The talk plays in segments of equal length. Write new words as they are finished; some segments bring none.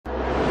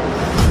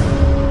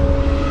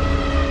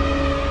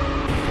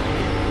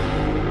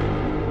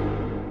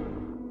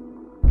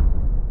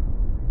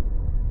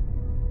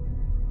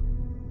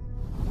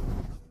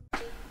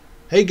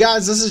Hey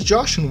guys, this is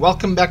Josh and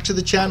welcome back to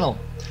the channel.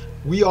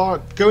 We are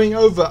going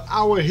over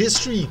our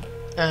history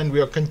and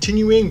we are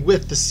continuing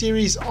with the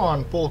series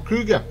on Paul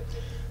Kruger,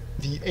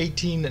 the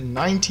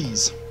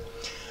 1890s.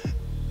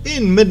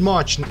 In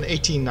mid-March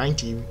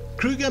 1890,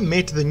 Kruger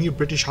met the new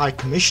British High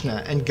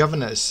Commissioner and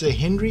Governor Sir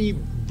Henry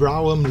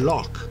Brougham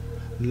Locke,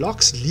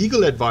 Locke's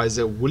legal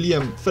advisor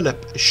William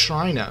Philip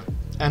Schreiner,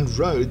 and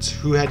Rhodes,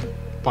 who had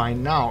by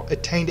now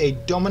attained a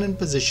dominant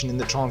position in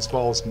the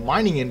Transvaal's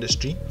mining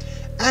industry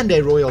and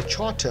a royal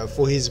charter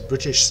for his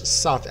British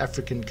South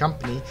African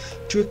Company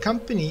to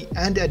accompany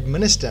and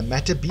administer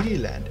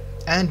Matabeleland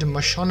and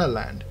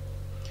Mashonaland.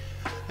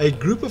 A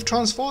group of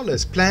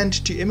Transvaalers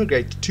planned to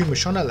immigrate to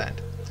Mashonaland,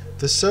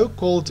 the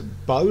so-called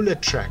Bowler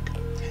Track,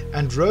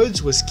 and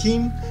Rhodes was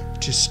keen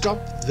to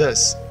stop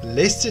this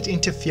lest it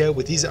interfere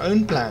with his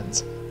own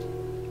plans.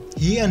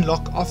 He and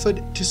Locke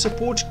offered to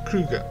support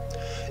Kruger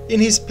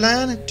in his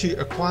plan to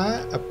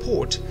acquire a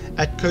port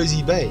at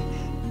Cozy Bay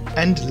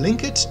and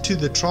link it to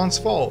the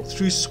Transvaal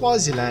through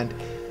Swaziland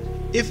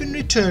if in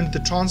return the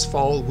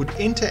Transvaal would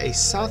enter a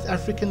South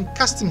African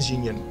customs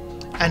union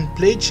and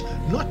pledge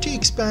not to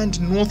expand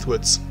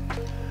northwards.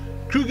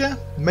 Kruger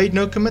made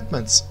no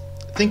commitments,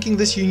 thinking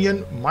this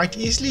union might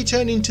easily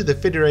turn into the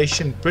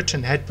federation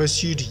Britain had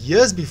pursued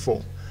years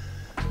before,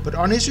 but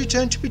on his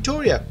return to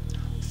Pretoria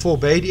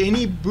forbade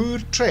any Boer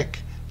trek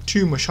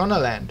to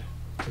Mashonaland.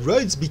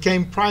 Rhodes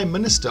became Prime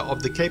Minister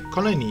of the Cape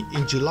Colony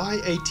in July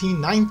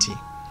 1890.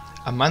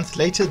 A month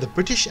later, the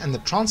British and the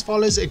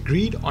Transvaalers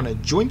agreed on a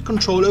joint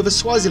control over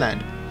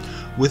Swaziland.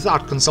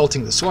 Without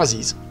consulting the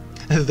Swazis,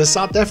 the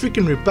South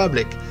African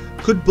Republic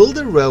could build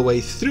a railway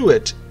through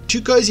it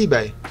to Cozy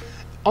Bay,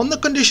 on the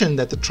condition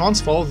that the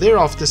Transvaal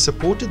thereafter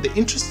supported the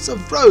interests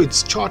of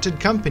Rhodes' chartered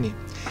company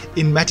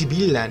in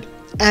Matabeleland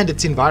and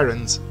its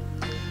environs.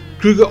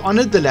 Kruger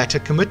honoured the latter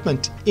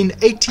commitment in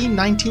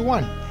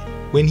 1891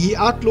 when he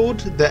outlawed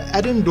the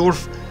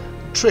Adendorf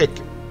trek,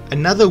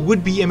 another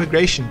would-be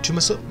immigration to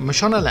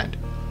Mashonaland,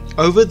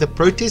 over the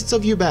protests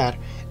of Wolvaardt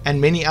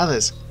and many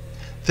others.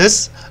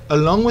 This,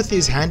 along with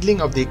his handling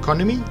of the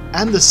economy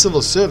and the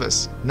civil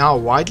service, now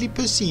widely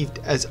perceived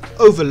as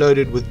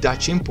overloaded with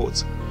Dutch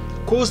imports,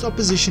 caused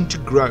opposition to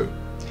grow.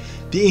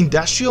 The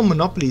industrial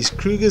monopolies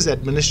Kruger's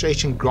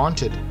administration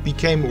granted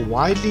became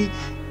widely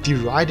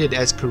derided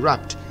as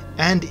corrupt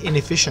and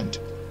inefficient,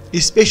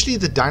 especially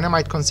the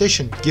dynamite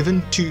concession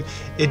given to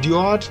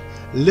Edouard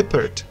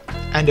Lippert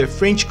and a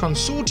French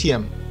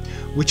consortium,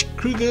 which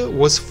Kruger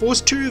was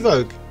forced to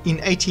revoke in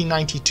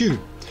 1892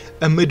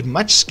 amid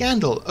much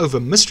scandal over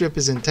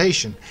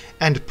misrepresentation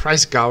and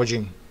price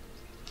gouging.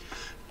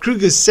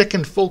 Kruger's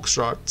second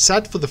Volksraad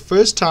sat for the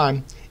first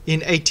time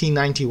in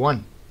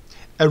 1891.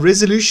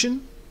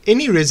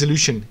 Any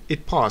resolution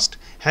it passed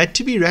had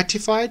to be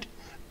ratified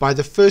by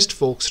the first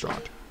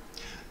Volksraad.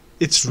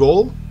 Its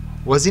role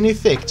was in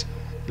effect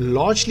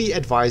largely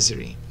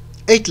advisory.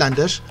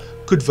 Uitlanders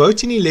could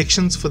vote in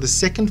elections for the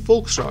second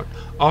Volksraad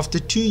after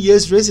 2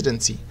 years'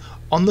 residency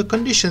on the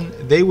condition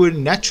they were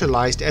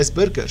naturalized as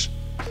burghers,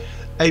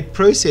 a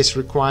process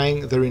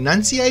requiring the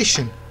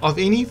renunciation of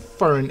any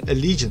foreign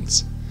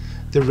allegiance.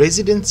 The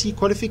residency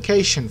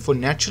qualification for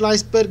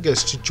naturalized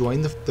burghers to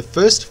join the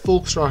first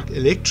Volksraad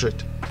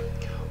electorate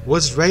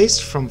was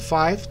raised from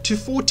 5 to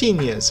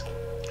 14 years,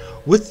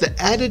 with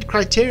the added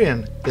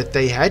criterion that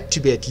they had to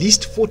be at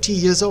least 40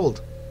 years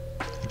old.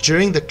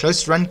 During the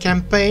close-run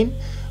campaign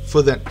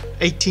for the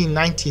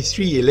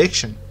 1893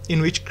 election,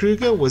 in which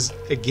Kruger was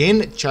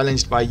again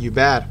challenged by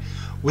Wolvaardt,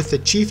 with the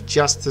Chief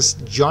Justice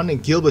John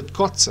Gilbert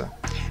Kotze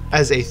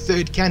as a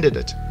third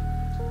candidate,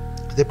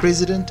 the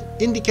President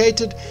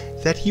indicated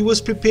that he was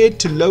prepared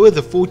to lower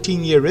the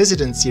 14-year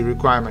residency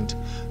requirement,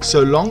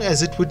 so long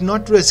as it would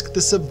not risk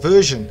the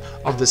subversion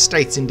of the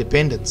state's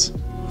independence.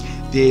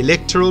 The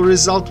electoral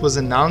result was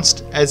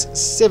announced as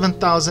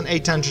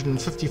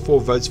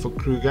 7,854 votes for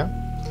Kruger,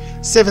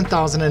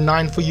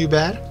 7,009 for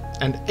Wolvaardt,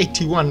 and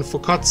 81 for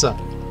Kotze.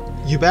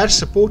 Wolvaart's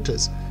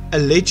supporters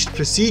alleged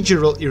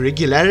procedural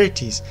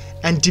irregularities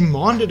and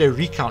demanded a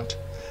recount.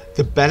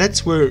 The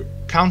ballots were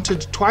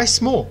counted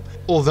twice more,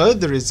 although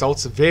the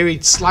results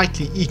varied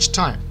slightly each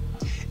time.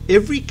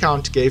 Every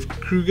count gave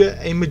Kruger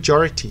a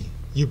majority.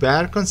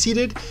 Wolvaardt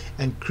conceded,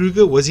 and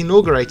Kruger was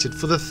inaugurated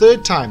for the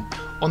third time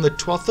on the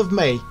 12th of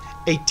May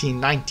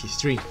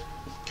 1893.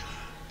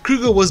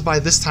 Kruger was by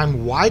this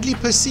time widely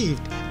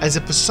perceived as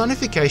a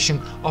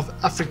personification of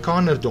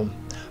Afrikanerdom,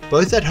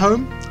 both at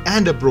home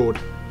and abroad.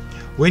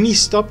 When he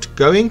stopped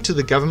going to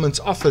the government's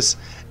office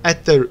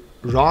at the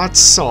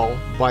Raadsaal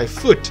by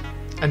foot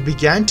and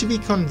began to be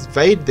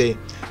conveyed there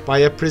by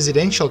a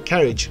presidential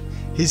carriage,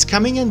 his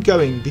coming and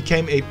going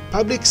became a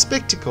public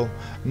spectacle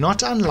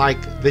not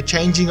unlike the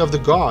changing of the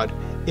guard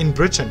in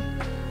Britain.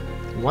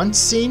 Once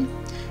seen,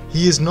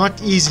 he is not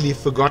easily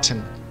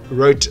forgotten,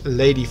 wrote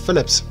Lady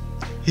Phillips.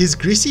 His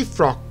greasy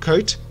frock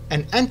coat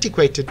and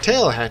antiquated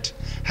tail hat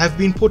have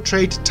been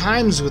portrayed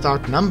times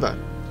without number,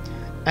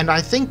 and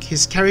I think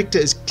his character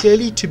is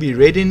clearly to be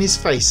read in his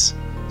face,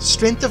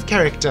 strength of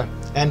character,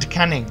 and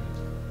cunning.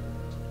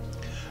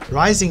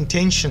 Rising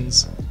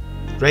tensions,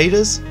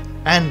 raiders,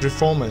 and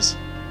reformers.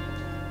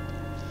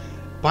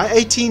 By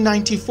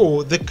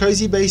 1894, the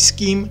Cozy Bay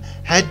scheme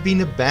had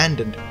been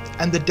abandoned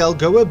and the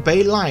Dalgoa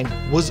Bay line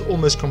was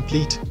almost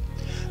complete.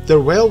 The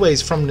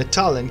railways from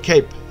Natal and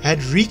Cape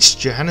had reached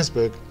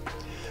Johannesburg.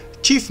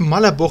 Chief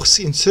Malabog's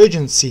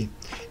insurgency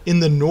in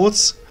the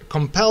north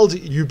compelled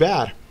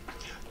Wolvaardt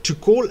to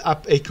call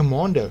up a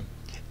commando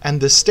and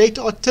the state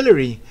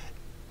artillery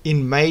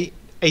in May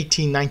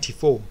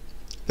 1894.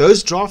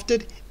 Those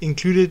drafted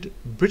included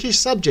British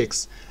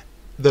subjects,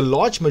 the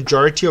large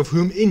majority of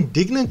whom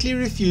indignantly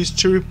refused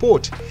to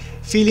report,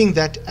 feeling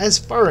that as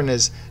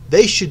foreigners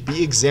they should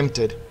be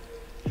exempted.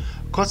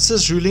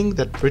 Cots's ruling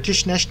that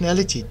British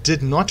nationality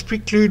did not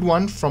preclude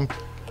one from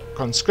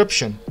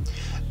conscription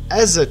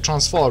as a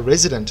Transvaal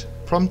resident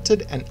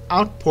prompted an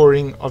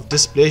outpouring of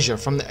displeasure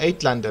from the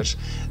Uitlanders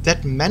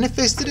that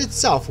manifested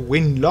itself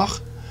when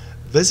Locke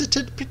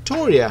visited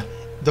Pretoria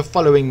the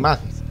following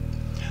month.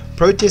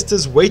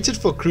 Protesters waited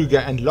for Kruger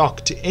and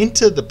Locke to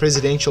enter the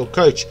presidential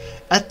coach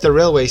at the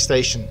railway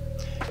station,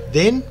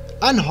 then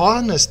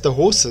unharnessed the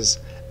horses,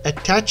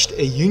 attached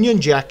a Union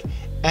Jack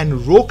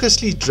and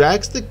raucously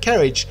dragged the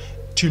carriage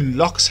to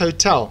Locke's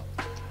hotel.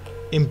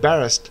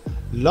 Embarrassed,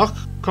 Locke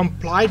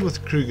complied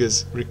with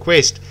Kruger's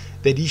request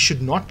that he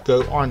should not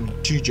go on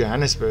to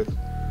Johannesburg.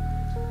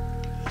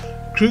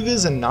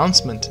 Kruger's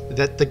announcement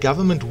that the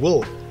government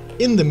will,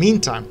 in the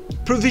meantime,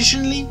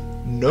 provisionally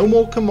no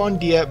more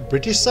commandeer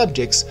British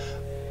subjects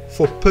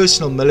for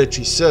personal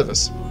military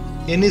service.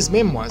 In his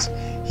memoirs,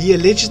 he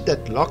alleged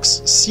that Locke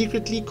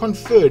secretly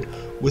conferred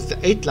with the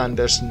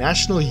Uitlanders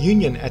National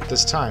Union at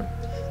this time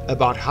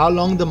about how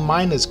long the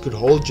miners could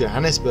hold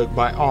Johannesburg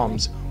by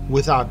arms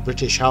without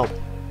British help.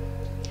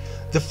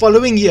 The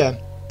following year,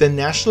 the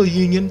National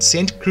Union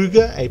sent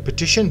Kruger a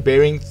petition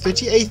bearing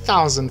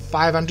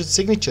 38,500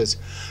 signatures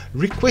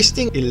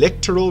requesting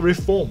electoral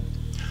reform.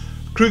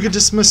 Kruger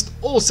dismissed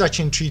all such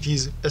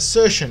entreaties,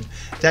 assertion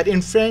that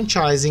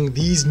enfranchising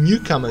these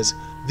newcomers,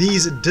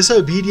 these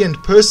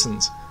disobedient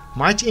persons,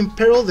 might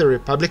imperil the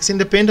Republic's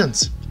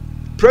independence.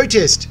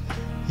 "Protest!"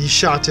 he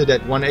shouted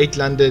at one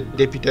Uitlander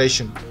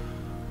deputation.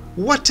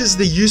 "What is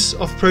the use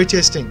of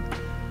protesting?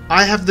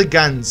 I have the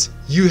guns,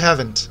 you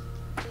haven't."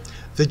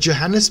 The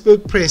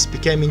Johannesburg press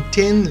became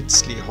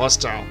intensely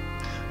hostile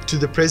to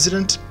the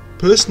president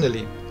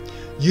personally,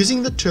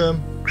 using the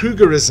term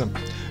Krugerism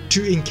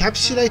to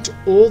encapsulate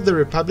all the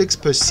Republic's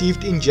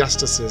perceived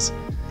injustices.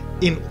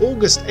 In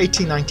August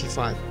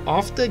 1895,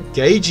 after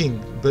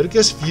gauging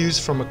burgers' views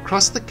from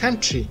across the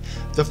country,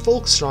 the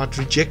Volksraad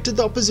rejected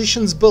the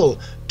opposition's bill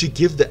to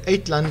give the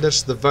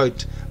Uitlanders the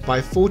vote by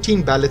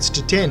 14 ballots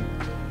to 10.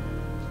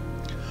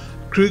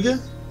 Kruger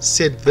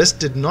said this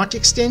did not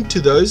extend to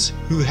those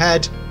who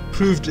had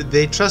proved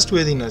their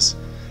trustworthiness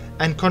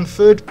and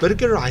conferred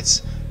burger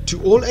rights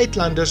to all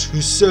Uitlanders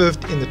who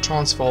served in the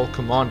Transvaal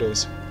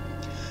commandos.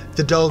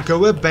 The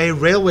Dalgoa Bay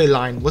Railway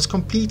line was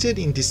completed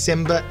in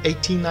December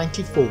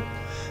 1894,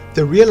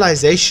 the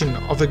realization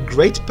of a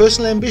great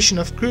personal ambition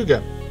of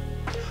Kruger,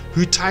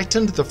 who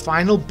tightened the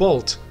final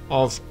bolt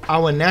of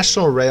our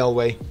national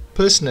railway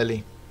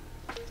personally.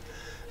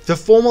 The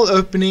formal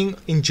opening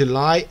in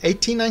July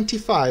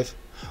 1895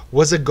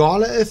 was a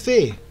gala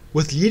affair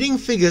with leading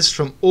figures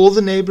from all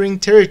the neighbouring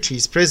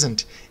territories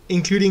present,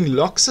 including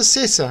Locke's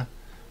successor,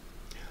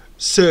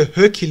 Sir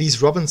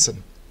Hercules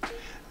Robinson.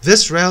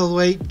 This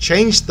railway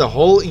changed the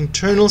whole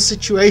internal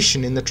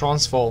situation in the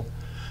Transvaal.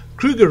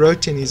 Kruger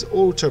wrote in his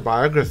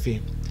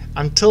autobiography,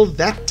 "Until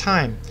that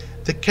time,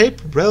 the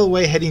Cape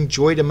Railway had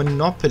enjoyed a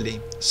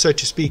monopoly, so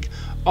to speak,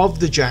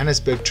 of the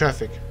Johannesburg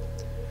traffic."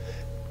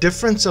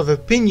 Difference of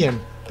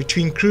opinion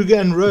between Kruger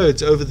and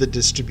Rhodes over the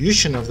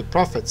distribution of the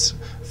profits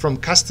from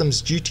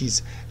customs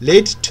duties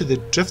led to the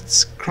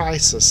drifts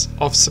crisis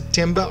of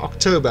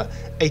September-October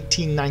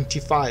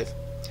 1895.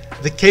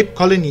 The Cape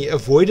Colony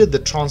avoided the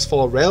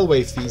Transvaal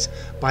railway fees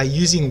by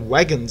using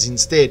wagons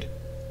instead.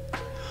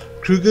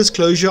 Kruger's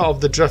closure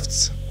of the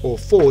drifts, or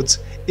fords,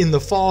 in the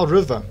Vaal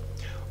River,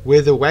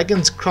 where the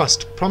wagons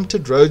crossed,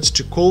 prompted Rhodes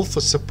to call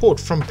for support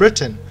from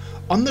Britain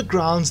on the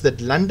grounds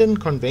that London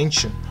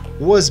Convention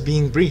was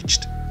being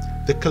breached.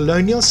 The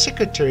Colonial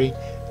Secretary,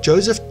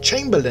 Joseph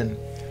Chamberlain,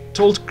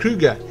 told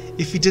Kruger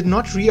if he did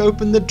not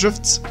reopen the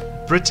drifts,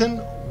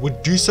 Britain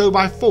would do so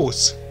by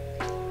force.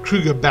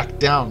 Kruger backed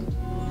down.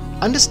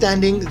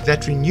 Understanding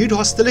that renewed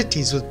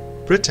hostilities with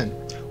Britain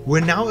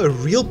were now a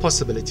real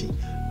possibility,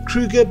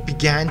 Kruger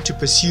began to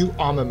pursue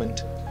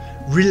armament.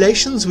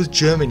 Relations with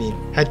Germany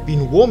had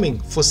been warming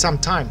for some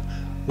time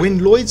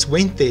when Lloyds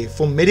went there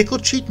for medical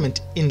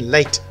treatment in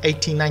late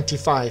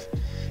 1895.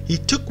 He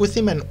took with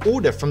him an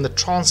order from the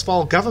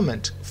Transvaal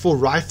government for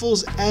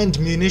rifles and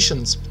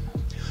munitions.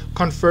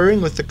 Conferring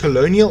with the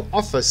Colonial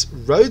Office,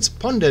 Rhodes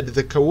pondered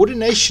the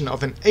coordination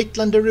of an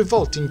Uitlander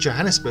revolt in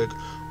Johannesburg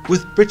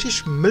with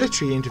British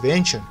military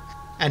intervention,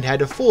 and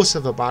had a force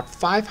of about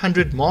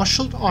 500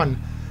 marshalled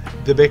on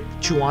the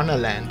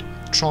Bechuanaland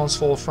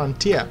Transvaal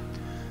frontier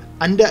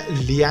under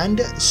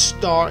Leander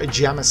Starr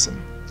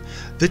Jamison,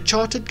 the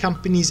chartered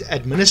company's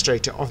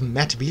administrator of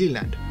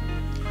Matabeleland.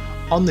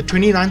 On the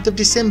 29th of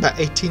December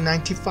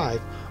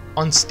 1895,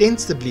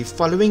 ostensibly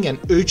following an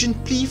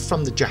urgent plea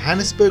from the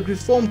Johannesburg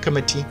Reform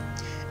Committee,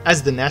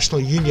 as the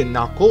National Union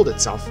now called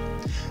itself,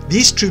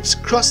 these troops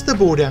crossed the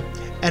border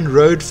and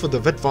rode for the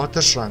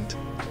Witwatersrand.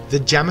 The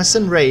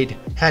Jameson raid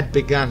had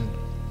begun.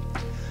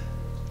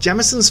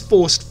 Jameson's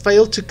force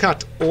failed to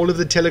cut all of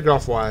the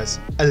telegraph wires,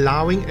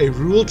 allowing a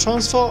rural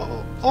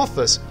Transvaal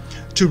office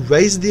to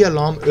raise the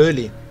alarm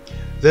early,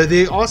 though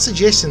there are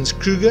suggestions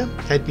Kruger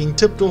had been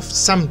tipped off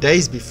some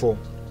days before.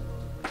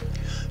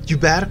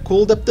 Joubert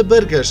called up the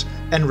burghers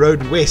and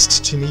rode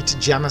west to meet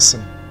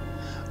Jameson.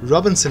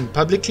 Robinson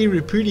publicly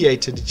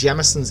repudiated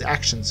Jameson's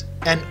actions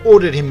and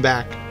ordered him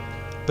back,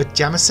 but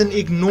Jameson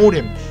ignored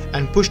him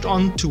and pushed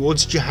on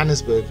towards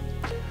Johannesburg.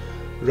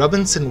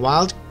 Robinson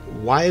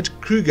wired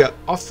Kruger,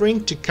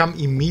 offering to come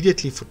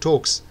immediately for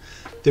talks.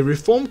 The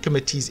Reform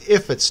Committee's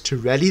efforts to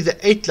rally the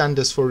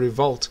Uitlanders for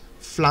revolt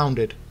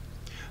floundered,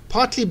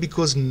 partly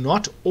because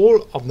not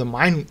all of the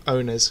mine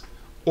owners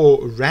or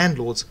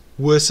landlords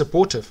were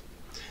supportive,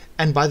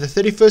 and by the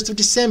 31st of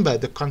December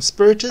the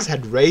conspirators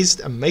had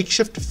raised a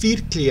makeshift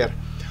vuurkleer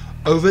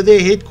over their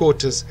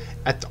headquarters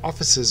at the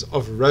offices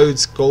of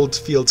Rhodes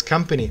Goldfields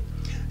Company,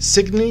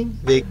 signaling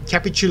their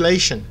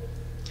capitulation.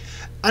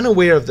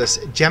 Unaware of this,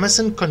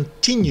 Jameson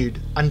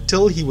continued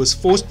until he was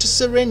forced to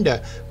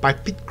surrender by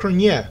Piet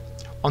Cronje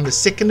on the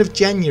 2nd of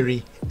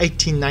January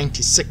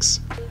 1896.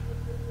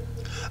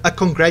 A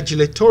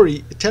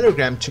congratulatory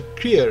telegram to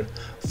Kruger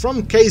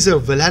from Kaiser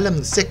Wilhelm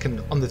II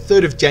on the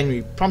 3rd of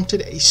January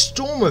prompted a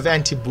storm of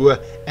anti-Boer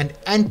and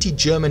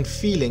anti-German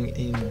feeling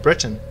in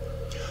Britain,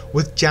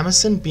 with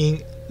Jameson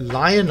being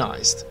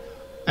lionized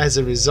as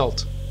a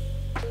result.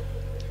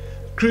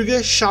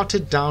 Kruger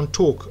shouted down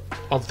talk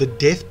of the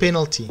death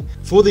penalty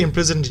for the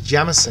imprisoned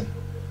Jameson,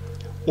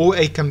 or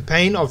a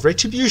campaign of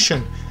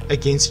retribution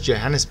against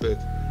Johannesburg,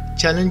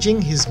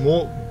 challenging his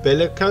more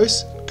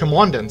bellicose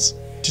commandants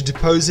to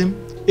depose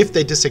him if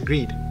they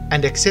disagreed,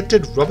 and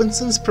accepted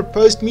Robinson's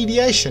proposed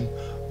mediation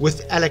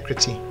with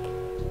alacrity.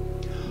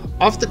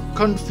 After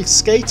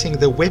confiscating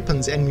the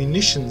weapons and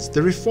munitions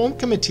the Reform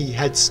Committee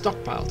had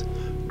stockpiled,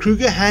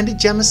 Kruger handed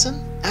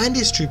Jameson and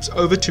his troops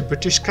over to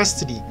British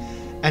custody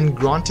and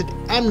granted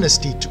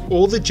amnesty to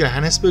all the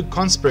Johannesburg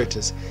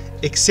conspirators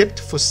except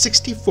for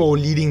 64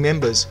 leading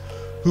members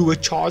who were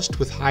charged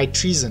with high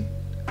treason.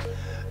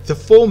 The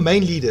four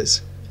main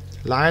leaders,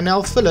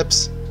 Lionel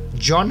Phillips,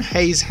 John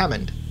Hayes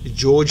Hammond,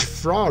 George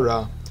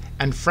Frara,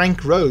 and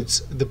Frank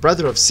Rhodes, the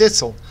brother of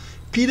Cecil,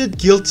 pleaded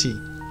guilty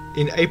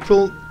in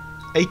April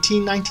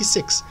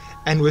 1896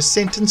 and were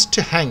sentenced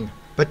to hang,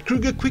 but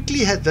Kruger quickly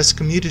had thus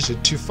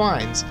commuted to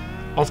fines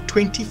of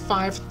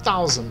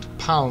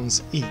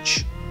 £25,000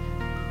 each.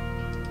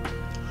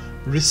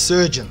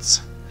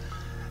 Resurgence.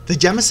 The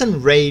Jameson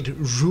raid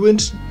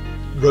ruined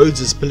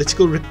Rhodes's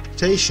political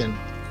reputation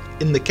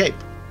in the Cape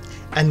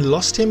and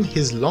lost him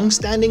his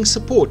long-standing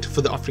support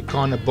for the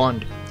Afrikaner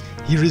Bond.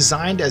 He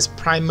resigned as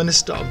Prime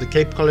Minister of the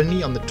Cape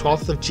Colony on the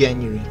 12th of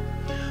January.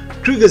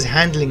 Kruger's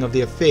handling of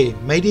the affair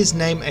made his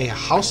name a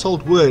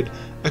household word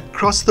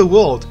across the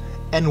world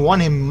and won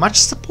him much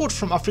support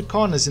from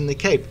Afrikaners in the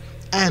Cape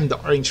and the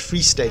Orange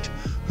Free State,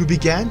 who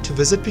began to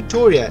visit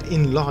Pretoria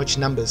in large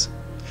numbers.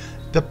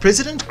 The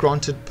President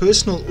granted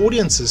personal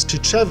audiences to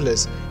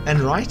travellers and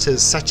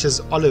writers such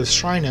as Olive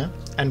Schreiner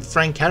and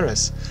Frank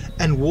Harris,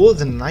 and wore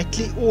the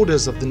knightly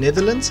orders of the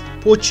Netherlands,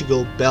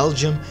 Portugal,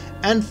 Belgium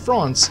and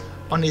France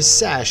on his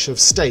sash of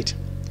state.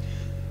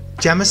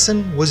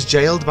 Jameson was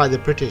jailed by the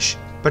British,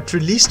 but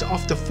released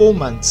after 4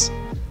 months.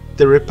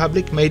 The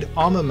Republic made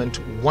armament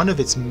one of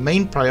its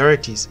main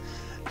priorities,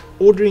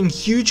 ordering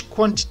huge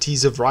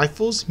quantities of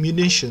rifles,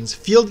 munitions,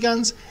 field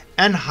guns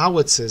and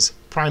howitzers,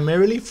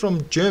 primarily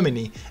from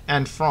Germany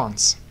and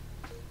France.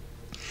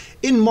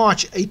 In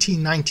March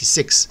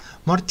 1896,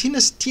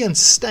 Martinus Tiens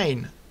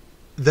Steyn,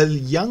 the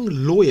young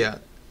lawyer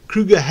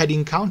Kruger had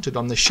encountered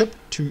on the ship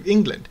to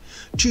England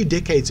 2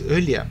 decades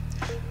earlier,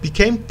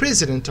 became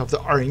president of the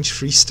Orange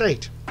Free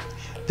State.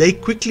 They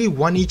quickly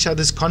won each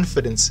other's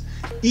confidence.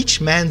 Each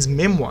man's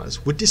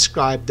memoirs would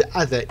describe the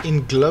other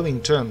in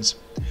glowing terms.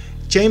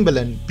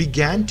 Chamberlain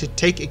began to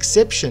take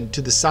exception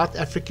to the South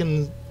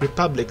African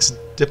Republic's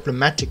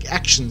diplomatic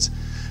actions,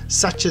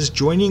 such as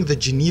joining the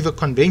Geneva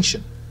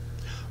Convention,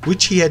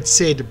 which he had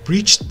said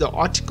breached the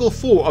Article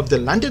 4 of the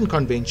London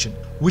Convention,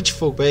 which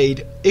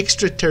forbade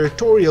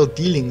extraterritorial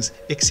dealings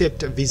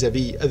except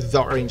vis-à-vis the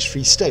Orange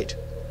Free State.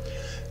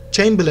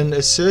 Chamberlain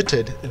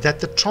asserted that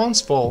the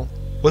Transvaal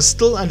was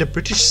still under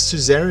British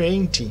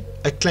suzerainty,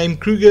 a claim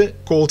Kruger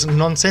called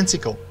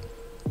nonsensical.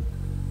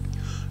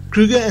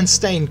 Kruger and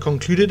Steyn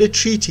concluded a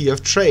treaty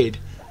of trade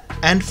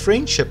and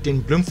friendship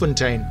in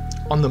Bloemfontein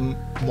on the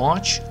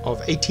March of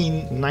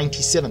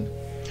 1897,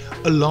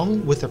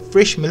 along with a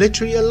fresh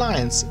military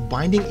alliance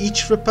binding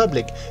each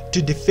republic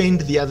to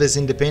defend the other's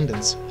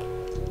independence.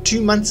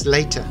 2 months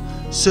later,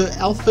 Sir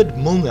Alfred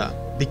Milner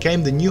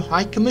became the new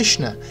High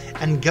Commissioner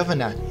and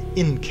Governor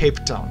in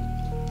Cape Town.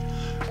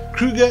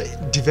 Kruger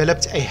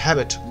developed a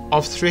habit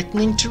of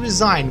threatening to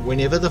resign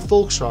whenever the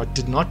Volksraad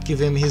did not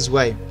give him his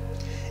way.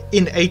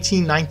 In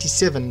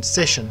 1897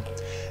 session,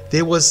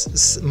 there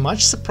was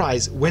much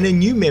surprise when a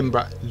new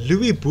member,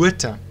 Louis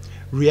Botha,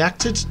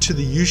 reacted to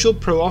the usual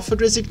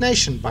pro-offered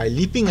resignation by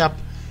leaping up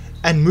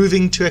and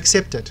moving to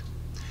accept it.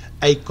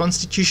 A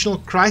constitutional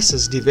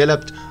crisis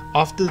developed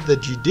after the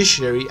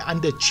judiciary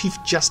under Chief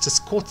Justice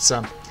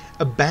Kotze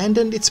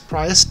abandoned its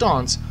prior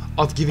stance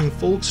of giving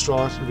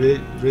Volksraad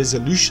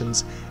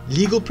resolutions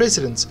legal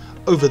precedence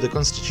over the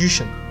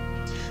constitution.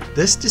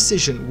 This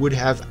decision would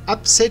have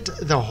upset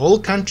the whole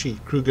country,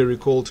 Kruger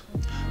recalled,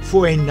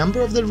 for a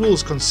number of the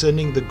rules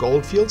concerning the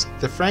goldfields,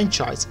 the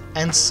franchise,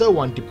 and so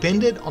on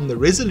depended on the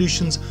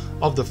resolutions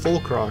of the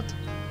Volksraad.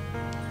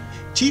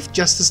 Chief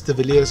Justice de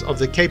Villiers of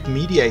the Cape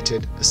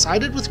mediated,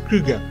 sided with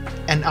Kruger,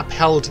 and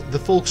upheld the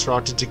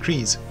Volksraad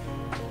decrees.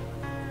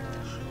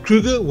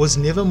 Kruger was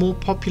never more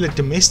popular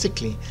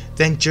domestically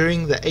than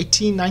during the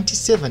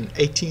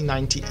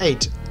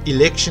 1897-1898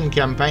 election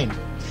campaign,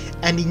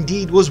 and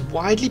indeed was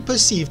widely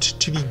perceived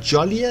to be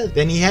jollier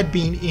than he had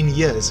been in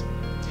years.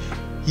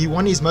 He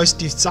won his most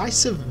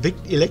decisive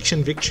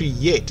election victory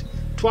yet,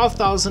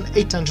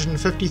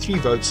 12,853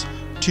 votes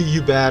to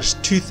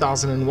Wolvaardt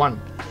 2001,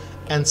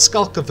 and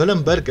Skalke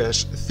Willem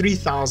Burgers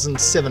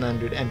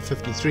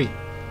 3,753,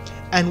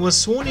 and was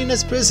sworn in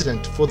as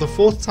president for the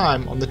fourth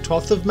time on the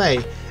 12th of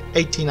May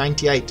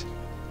 1898.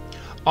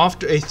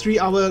 After a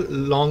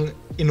 3-hour-long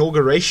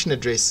inauguration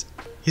address,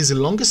 his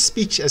longest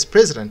speech as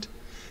president,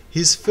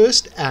 his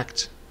first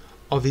act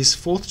of his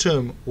fourth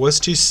term was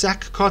to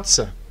sack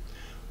Kotze,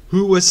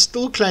 who was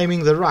still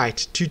claiming the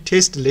right to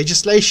test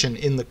legislation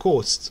in the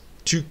courts.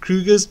 To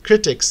Kruger's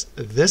critics,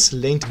 this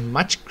lent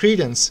much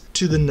credence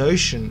to the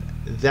notion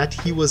that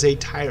he was a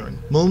tyrant.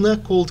 Milner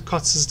called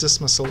Kotze's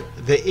dismissal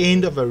the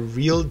end of a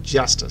real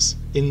justice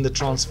in the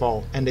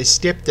Transvaal, and a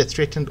step that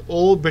threatened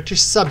all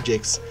British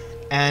subjects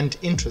and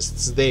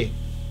interests there.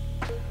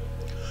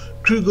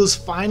 Kruger's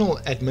final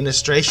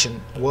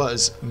administration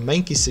was,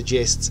 Menke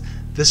suggests,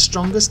 the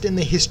strongest in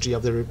the history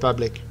of the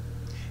Republic.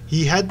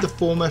 He had the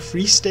former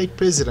Free State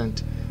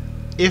President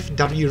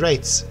F.W.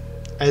 Rates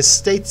as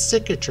State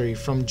Secretary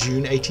from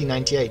June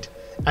 1898,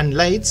 and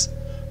Leeds,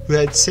 who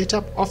had set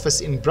up office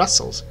in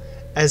Brussels,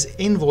 as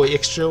Envoy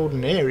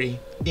Extraordinary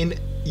in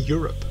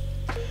Europe.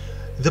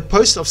 The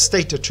post of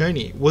State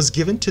Attorney was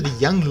given to the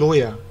young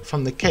lawyer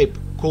from the Cape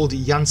called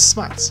Jan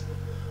Smuts,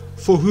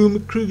 for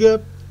whom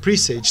Kruger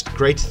presaged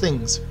great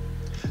things.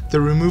 The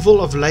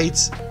removal of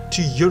Leeds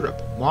to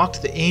Europe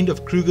marked the end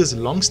of Kruger's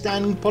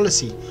long-standing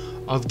policy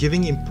of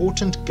giving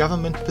important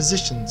government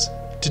positions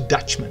to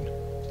Dutchmen.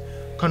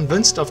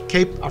 Convinced of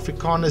Cape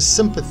Afrikaners'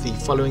 sympathy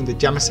following the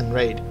Jameson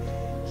raid,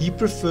 he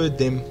preferred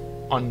them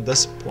on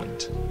this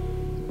point.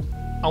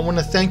 I want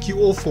to thank you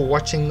all for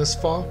watching this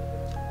far.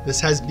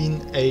 This has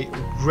been a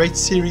great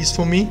series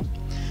for me.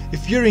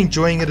 If you're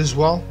enjoying it as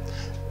well,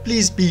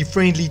 please be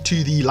friendly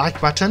to the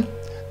like button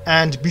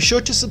and be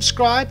sure to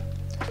subscribe,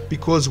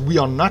 because we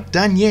are not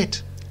done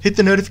yet. Hit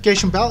the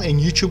notification bell and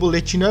YouTube will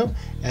let you know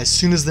as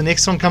soon as the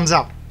next one comes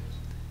out.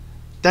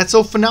 That's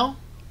all for now,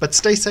 but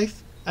stay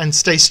safe and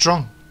stay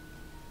strong.